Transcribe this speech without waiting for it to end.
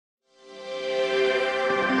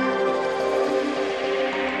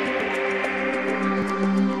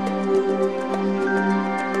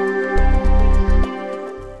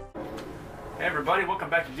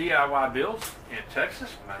DIY Builds in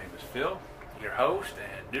Texas. My name is Phil, your host,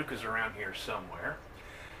 and Duke is around here somewhere.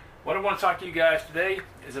 What I want to talk to you guys today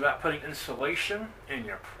is about putting insulation in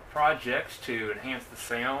your projects to enhance the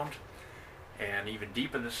sound and even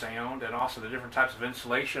deepen the sound, and also the different types of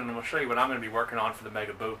insulation. And I'm going to show you what I'm going to be working on for the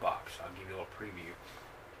Mega Boom Box. I'll give you a little preview.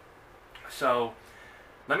 So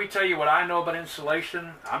let me tell you what I know about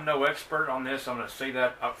insulation. I'm no expert on this. I'm going to say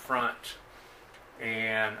that up front.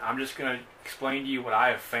 And I'm just going to explain to you what I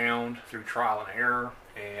have found through trial and error,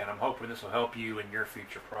 and I'm hoping this will help you in your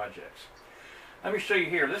future projects. Let me show you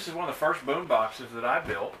here. This is one of the first boom boxes that I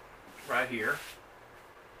built right here,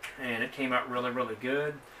 and it came out really, really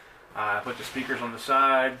good. I put the speakers on the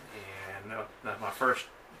side, and that's my first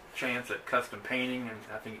chance at custom painting, and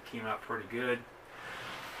I think it came out pretty good.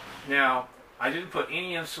 Now, I didn't put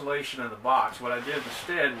any insulation in the box. What I did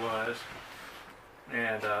instead was,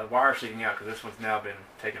 and wire sticking out because this one's now been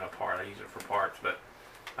taken apart. I use it for parts, but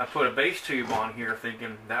I put a bass tube on here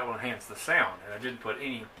thinking that will enhance the sound, and I didn't put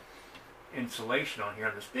any insulation on here.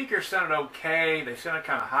 And the speakers sounded okay. They sounded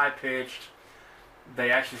kind of high-pitched.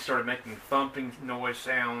 They actually started making thumping noise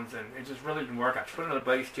sounds, and it just really didn't work. I put another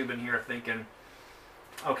bass tube in here thinking,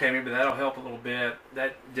 okay, maybe that'll help a little bit.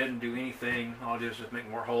 That didn't do anything. All it did was just make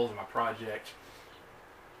more holes in my project,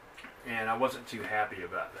 and I wasn't too happy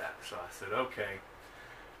about that. So I said, okay,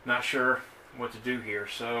 not sure what to do here.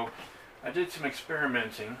 So I did some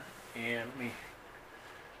experimenting, and let me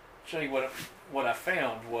show you what I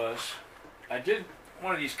found was I did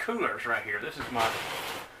one of these coolers right here. This is my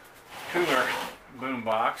cooler boom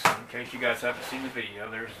box. In case you guys haven't seen the video,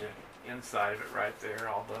 there's the inside of it right there,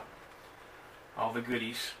 all the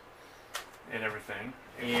goodies and everything.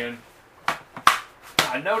 And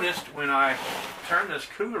I noticed when I turned this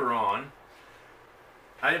cooler on,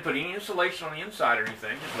 I didn't put any insulation on the inside or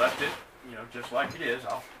anything, just left it, just like it is.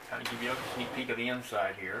 I'll kind of give you a sneak peek of the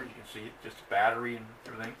inside here. You can see it, just a battery and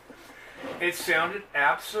everything. It sounded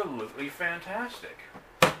absolutely fantastic.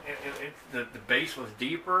 The bass was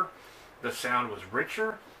deeper, the sound was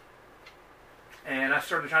richer, and I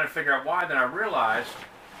started trying to figure out why. Then I realized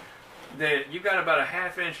that you've got about a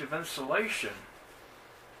 ½ inch of insulation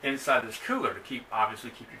inside this cooler to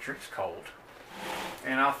obviously keep your drinks cold.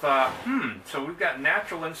 And I thought, so we've got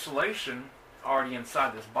natural insulation already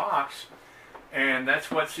inside this box, and that's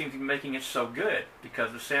what seems to be making it so good,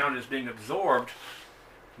 because the sound is being absorbed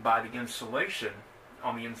by the insulation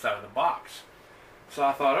on the inside of the box. So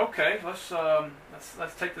I thought, okay,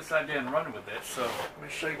 let's take this idea and run with it. So let me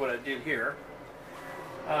show you what I did here.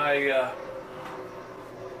 I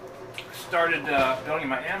started building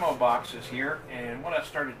my ammo boxes here, and what I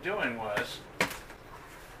started doing was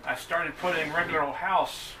I started putting regular old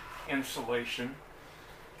house insulation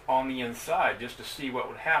on the inside just to see what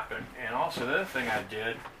would happen. And also the other thing I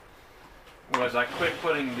did was I quit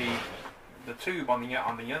putting the tube on the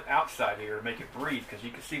outside here to make it breathe, because you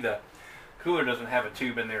can see the cooler doesn't have a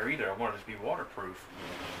tube in there either. I wanted it to be waterproof.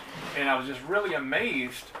 And I was just really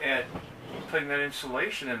amazed at putting that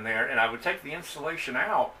insulation in there, and I would take the insulation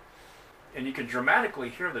out, and you can dramatically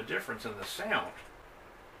hear the difference in the sound.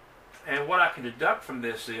 And what I can deduct from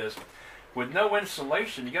this is, with no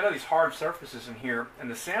insulation, you got all these hard surfaces in here, and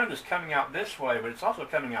the sound is coming out this way, but it's also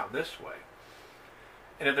coming out this way.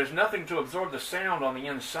 And if there's nothing to absorb the sound on the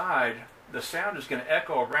inside, the sound is going to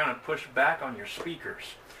echo around and push back on your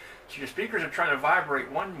speakers. So your speakers are trying to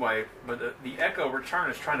vibrate one way, but the echo return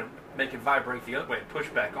is trying to make it vibrate the other way and push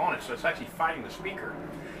back on it. So it's actually fighting the speaker.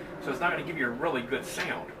 So it's not going to give you a really good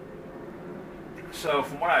sound. So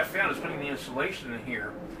from what I found is putting the insulation in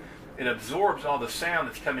here, it absorbs all the sound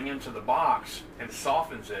that's coming into the box and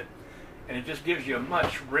softens it, and it just gives you a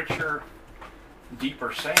much richer,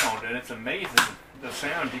 deeper sound. And it's amazing the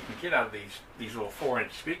sound you can get out of these little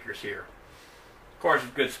 4-inch speakers here. Of course,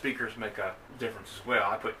 good speakers make a difference as well.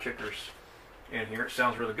 I put kickers in here. It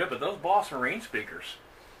sounds really good, but those Boss Marine speakers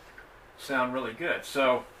sound really good.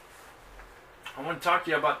 So I want to talk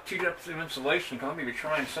to you about 2 types of insulation, because I'm going to be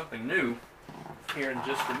trying something new here in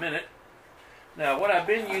just a minute. Now, what I've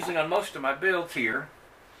been using on most of my builds here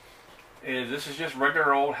is, this is just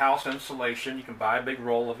regular old house insulation. You can buy a big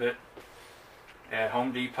roll of it at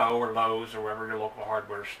Home Depot or Lowe's or wherever your local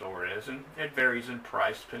hardware store is, and it varies in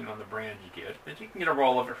price depending on the brand you get. But you can get a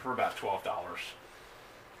roll of it for about $12,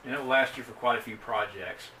 and it will last you for quite a few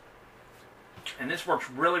projects. And this works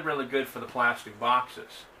really, really good for the plastic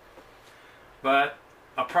boxes. But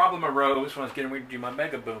a problem arose when I was getting ready to do my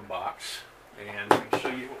Mega Boom Box, and let me show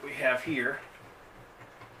you what we have here.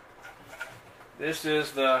 This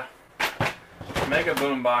is the Mega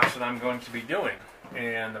Boom Box that I'm going to be doing.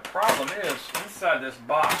 And the problem is, inside this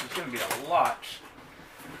box is going to be a lot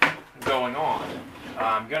going on.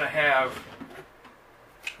 I'm going to have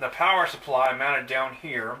the power supply mounted down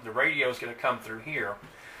here. The radio is going to come through here.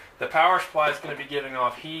 The power supply is going to be giving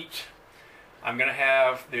off heat. I'm going to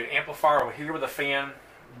have the amplifier over here with a fan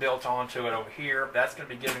built onto it over here. That's going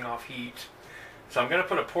to be giving off heat. So I'm going to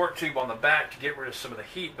put a port tube on the back to get rid of some of the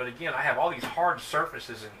heat. But again, I have all these hard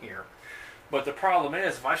surfaces in here. But the problem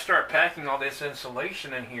is, if I start packing all this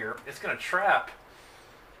insulation in here, it's going to trap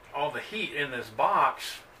all the heat in this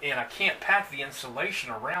box, and I can't pack the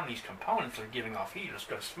insulation around these components that are giving off heat. It's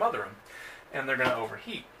going to smother them, and they're going to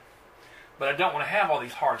overheat. But I don't want to have all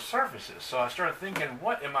these hard surfaces. So I started thinking,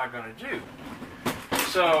 what am I going to do?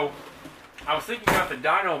 So I was thinking about the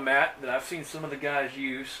dyno mat that I've seen some of the guys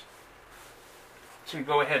use to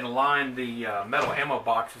go ahead and line the metal ammo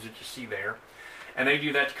boxes that you see there. And they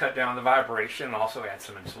do that to cut down the vibration and also add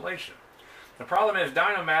some insulation. The problem is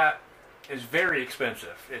dyno mat is very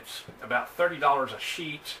expensive. It's about $30 a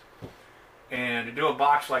sheet. And to do a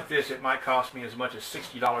box like this, it might cost me as much as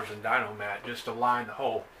 $60 in dyno mat just to line the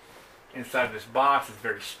whole inside of this box. It's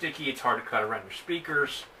very sticky. It's hard to cut around your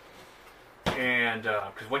speakers. And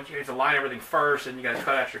because once you have to line everything first, and you got to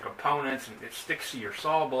cut out your components, and it sticks to your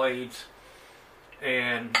saw blades.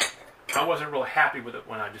 And I wasn't real happy with it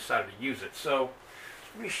when I decided to use it. So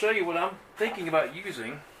let me show you what I'm thinking about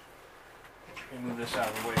using. Let me move this out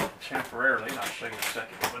of the way temporarily, and I'll show you in a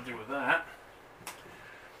second what I'm going to do with that.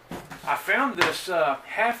 I found this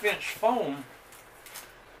half-inch foam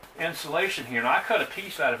insulation here, and I cut a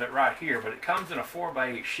piece out of it right here, but it comes in a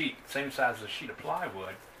 4x8 sheet, same size as a sheet of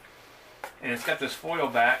plywood. And it's got this foil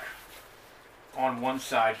back on one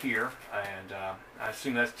side here, and I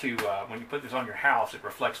assume that's to, when you put this on your house, it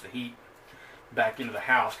reflects the heat back into the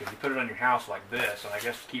house, because you put it on your house like this, and I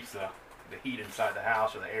guess it keeps the heat inside the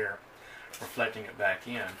house, or the air, reflecting it back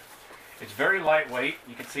in. It's very lightweight.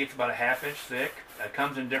 You can see it's about a ½ inch thick. It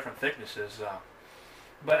comes in different thicknesses.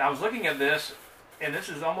 But I was looking at this, and this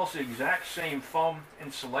is almost the exact same foam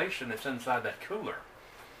insulation that's inside that cooler.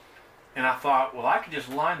 And I thought, well, I could just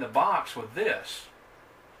line the box with this.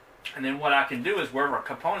 And then what I can do is wherever a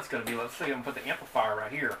component's going to be, let's say I'm going to put the amplifier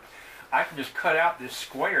right here, I can just cut out this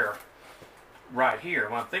square right here.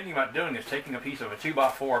 What I'm thinking about doing is taking a piece of a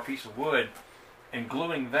 2x4 piece of wood and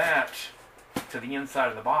gluing that to the inside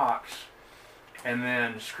of the box, and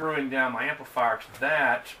then screwing down my amplifier to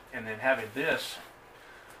that, and then having this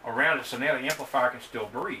around it so now the amplifier can still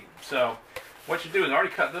breathe. So what you do is I already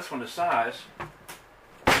cut this one to size,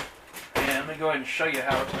 and let me go ahead and show you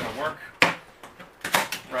how it's going to work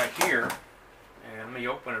right here. And let me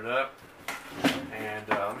open it up, and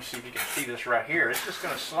let me see if you can see this right here. It's just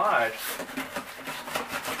going to slide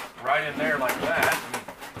right in there like that. Let me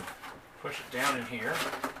push it down in here.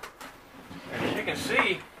 And as you can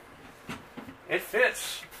see, it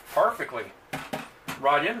fits perfectly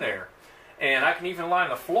right in there. And I can even line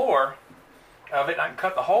the floor of it. I can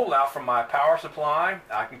cut the hole out from my power supply.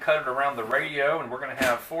 I can cut it around the radio, and we're going to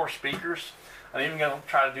have 4 speakers. I'm even going to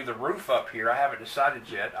try to do the roof up here. I haven't decided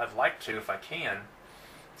yet. I'd like to if I can.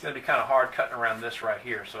 It's going to be kind of hard cutting around this right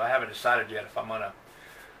here, so I haven't decided yet if I'm going to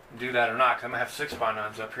do that or not, because I'm going to have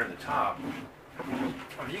 6x9s up here at the top.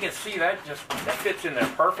 You can see that fits in there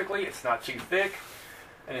perfectly. It's not too thick.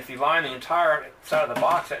 And if you line the entire side of the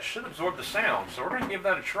box, that should absorb the sound. So we're going to give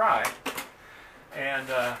that a try and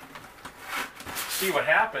see what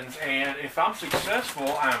happens. And if I'm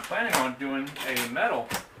successful, I'm planning on doing a metal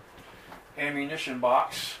ammunition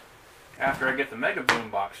box after I get the Mega Boom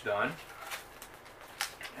box done.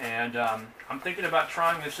 And I'm thinking about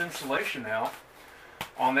trying this insulation out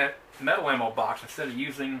on that metal ammo box instead of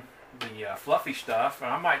using the fluffy stuff. And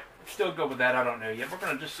I might still go with that, I don't know yet. We're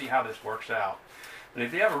going to just see how this works out. But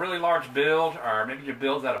if you have a really large build, or maybe your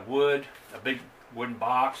build's out of wood, a big wooden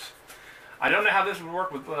box, I don't know how this would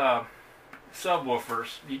work with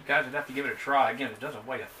subwoofers. You guys would have to give it a try. Again, it doesn't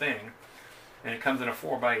weigh a thing, and it comes in a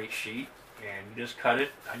 4x8 sheet, and you just cut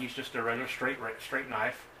it. I use just a regular straight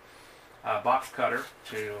knife box cutter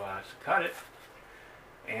to cut it,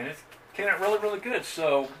 and it's came out really, really good.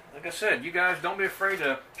 So, like I said, you guys don't be afraid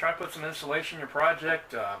to try to put some insulation in your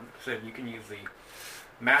project. Like I said, you can use the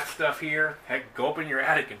mat stuff here. Heck, go up in your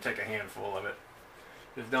attic and take a handful of it.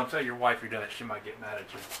 Just don't tell your wife you're doing it. She might get mad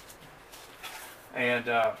at you. And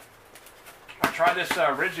I tried this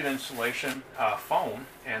rigid insulation foam,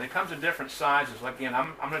 and it comes in different sizes. Again,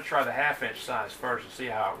 I'm going to try the ½ inch size first to see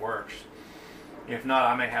how it works. If not,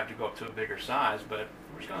 I may have to go up to a bigger size, but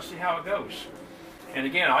we're just going to see how it goes. And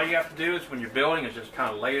again, all you have to do is when you're building is just kind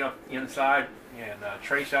of lay it up inside and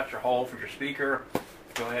trace out your hole for your speaker.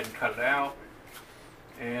 Go ahead and cut it out.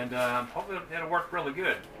 And hopefully it'll work really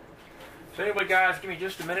good. So anyway, guys, give me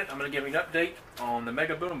just a minute. I'm going to give you an update on the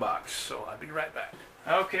Mega Boom box. So I'll be right back.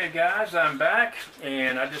 Okay guys, I'm back,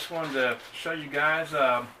 and I just wanted to show you guys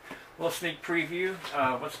a little sneak preview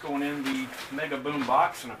of what's going in the Mega Boom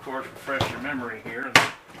Box, and of course refresh your memory here.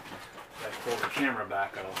 Let's pull the camera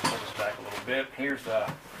back. I'll pull this back a little bit. Here's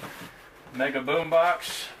the Mega Boom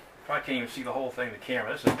Box. Probably can't even see the whole thing in the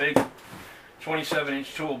camera. This is a big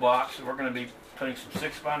 27-inch toolbox. We're going to be putting some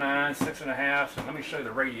 6x9, 6.5, and let me show you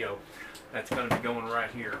the radio that's going to be going right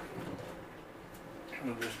here.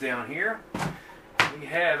 Move this down here. We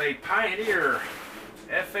have a Pioneer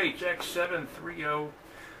FHX730BS.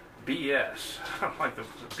 I don't like the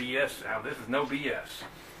BS now. This is no BS.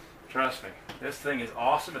 Trust me. This thing is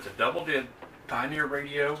awesome. It's a double-did Pioneer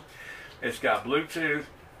radio. It's got Bluetooth.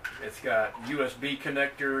 It's got USB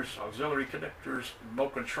connectors, auxiliary connectors,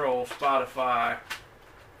 remote control, Spotify,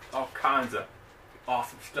 all kinds of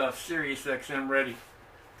awesome stuff. Sirius XM ready.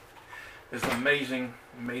 It's an amazing,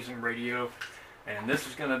 amazing radio. And this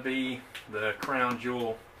is going to be the crown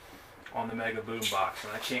jewel on the Mega Boom Box,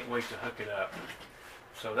 and I can't wait to hook it up.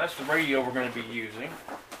 So that's the radio we're going to be using.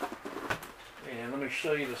 And let me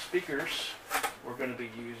show you the speakers we're going to be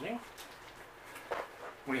using.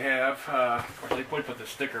 We have, of course, we put the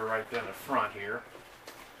sticker right there in the front here.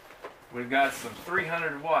 We've got some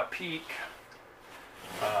 300 watt peak,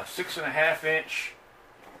 6.5 inch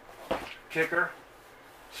kicker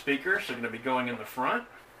speakers. They're going to be going in the front.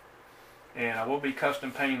 And I will be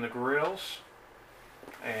custom painting the grills,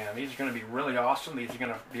 and these are going to be really awesome. These are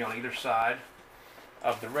going to be on either side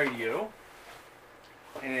of the radio.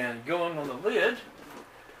 And going on the lid,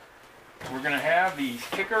 we're going to have these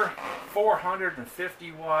kicker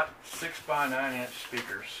 450 watt 6x9 inch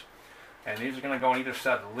speakers, and these are going to go on either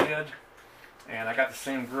side of the lid. And I got the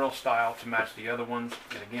same grill style to match the other ones,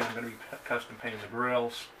 and again I'm going to be custom painting the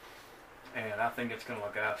grills, and I think it's going to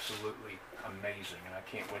look absolutely amazing, and I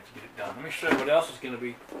can't wait to get it done. Let me show you what else is going to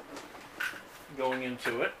be going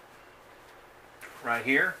into it. Right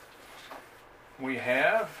here we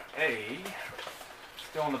have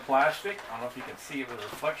still in the plastic, I don't know if you can see it with a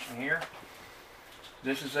reflection here,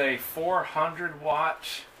 this is a 400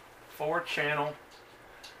 watt 4-channel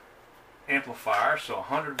amplifier, so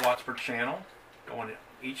 100 watts per channel going to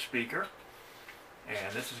each speaker,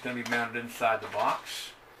 and this is going to be mounted inside the box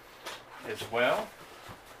as well.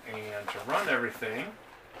 And to run everything,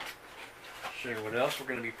 show you what else we're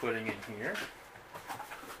going to be putting in here.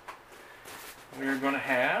 We're going to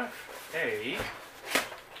have get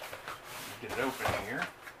it open here.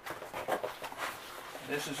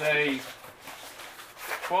 This is a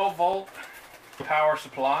 12 volt power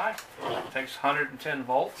supply. It takes 110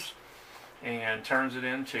 volts and turns it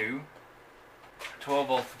into 12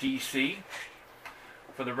 volts DC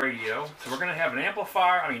for the radio. So we're going to have an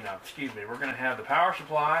amplifier, we're going to have the power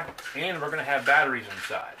supply, and we're going to have batteries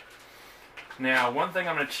inside. Now, one thing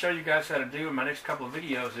I'm going to show you guys how to do in my next couple of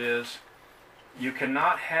videos is you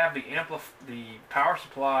cannot have the power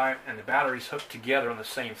supply and the batteries hooked together on the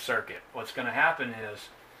same circuit. What's going to happen is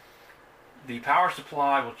the power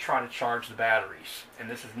supply will try to charge the batteries, and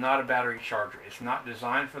this is not a battery charger. It's not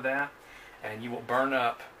designed for that, and you will burn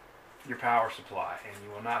up your power supply, and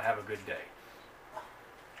you will not have a good day.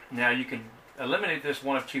 Now you can eliminate this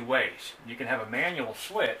one of two ways. You can have a manual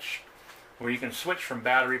switch where you can switch from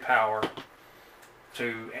battery power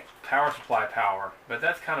to power supply power, but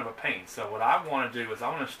that's kind of a pain. So what I want to do is I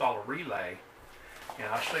want to install a relay, and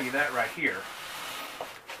I'll show you that right here.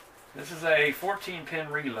 This is a 14-pin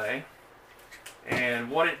relay,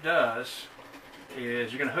 and what it does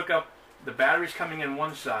is you're going to hook up the batteries coming in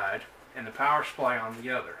one side and the power supply on the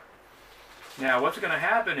other. Now what's going to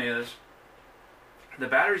happen is the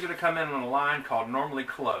battery's going to come in on a line called normally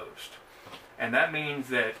closed, and that means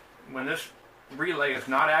that when this relay is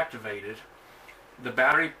not activated, the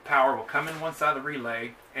battery power will come in one side of the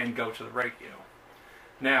relay and go to the radio.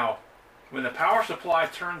 Now when the power supply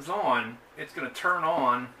turns on, it's going to turn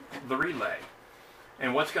on the relay,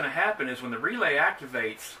 and what's going to happen is when the relay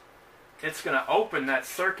activates, it's going to open that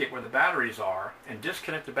circuit where the batteries are and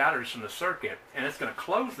disconnect the batteries from the circuit, and it's going to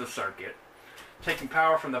close the circuit, taking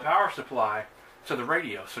power from the power supply to the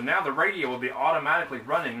radio. So now the radio will be automatically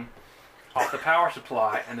running off the power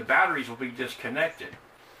supply, and the batteries will be disconnected,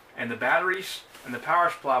 and the batteries and the power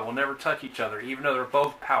supply will never touch each other, even though they're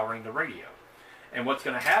both powering the radio. And what's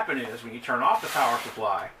going to happen is when you turn off the power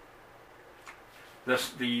supply,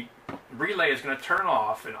 the relay is going to turn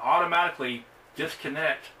off and automatically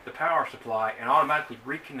disconnect the power supply and automatically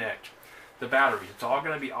reconnect the batteries. It's all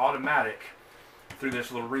going to be automatic through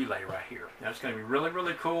this little relay right here. Now it's going to be really,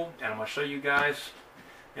 really cool, and I'm going to show you guys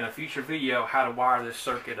in a future video how to wire this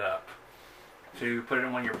circuit up to put it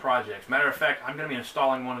in one of your projects. Matter of fact, I'm going to be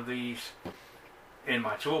installing one of these in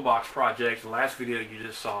my toolbox project, the last video you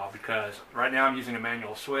just saw, because right now I'm using a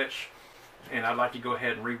manual switch, and I'd like to go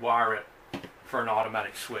ahead and rewire it for an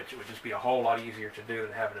automatic switch. It would just be a whole lot easier to do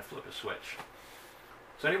than having to flip a switch.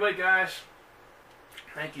 So anyway, guys,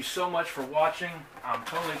 thank you so much for watching. I'm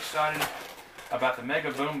totally excited about the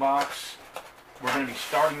Mega Boombox. We're going to be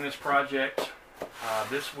starting this project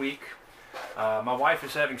this week. My wife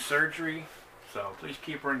is having surgery, so please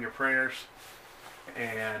keep her in your prayers.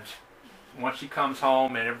 And once she comes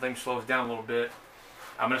home and everything slows down a little bit,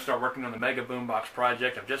 I'm going to start working on the Mega Boombox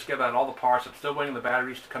project. I've just got all the parts. I'm still waiting on the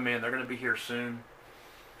batteries to come in. They're going to be here soon.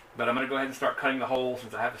 But I'm going to go ahead and start cutting the holes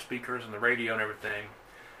since I have the speakers and the radio and everything.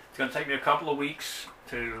 It's going to take me a couple of weeks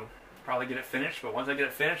to probably get it finished. But once I get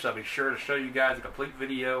it finished, I'll be sure to show you guys a complete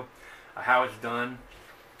video of how it's done.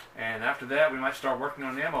 And after that, we might start working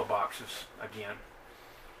on the ammo boxes again.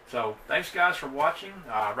 So thanks, guys, for watching.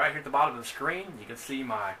 Right here at the bottom of the screen, you can see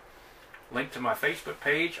my link to my Facebook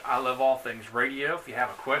page, I Love All Things Radio. If you have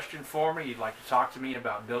a question for me, you'd like to talk to me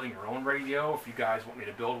about building your own radio, if you guys want me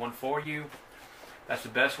to build one for you, that's the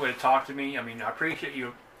best way to talk to me. I mean, I appreciate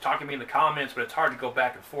you talking to me in the comments, but it's hard to go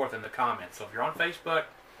back and forth in the comments. So if you're on Facebook,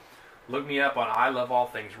 look me up on I Love All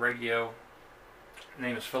Things Radio. My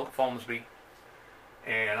name is Philip Folmsby,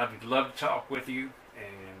 and I'd love to talk with you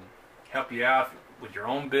and help you out with your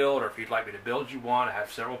own build, or if you'd like me to build you one. I have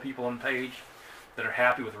several people on the page that are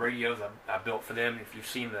happy with radios I built for them. If you've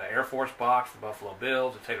seen the Air Force box, the Buffalo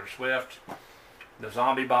Bills, the Taylor Swift, the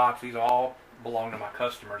Zombie box, these all belong to my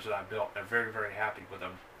customers that I built. They're very, very happy with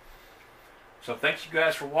them. So thanks you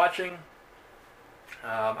guys for watching.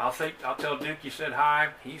 I'll tell Duke you said hi.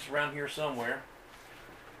 He's around here somewhere.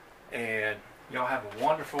 And y'all have a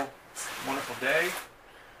wonderful, wonderful day.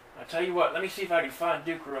 I'll tell you what, let me see if I can find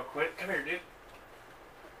Duke real quick. Come here, Duke.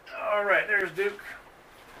 All right, there's Duke.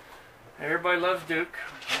 Everybody loves Duke.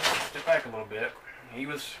 Step back a little bit. He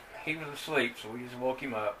was asleep, so we just woke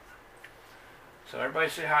him up. So everybody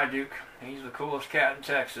say hi, Duke. He's the coolest cat in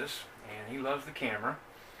Texas, and he loves the camera.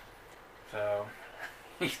 So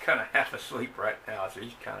he's kind of half asleep right now, so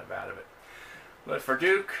he's kind of out of it. But for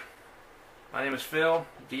Duke, my name is Phil,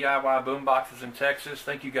 DIY Boomboxes in Texas.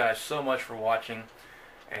 Thank you guys so much for watching,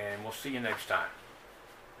 and we'll see you next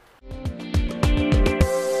time.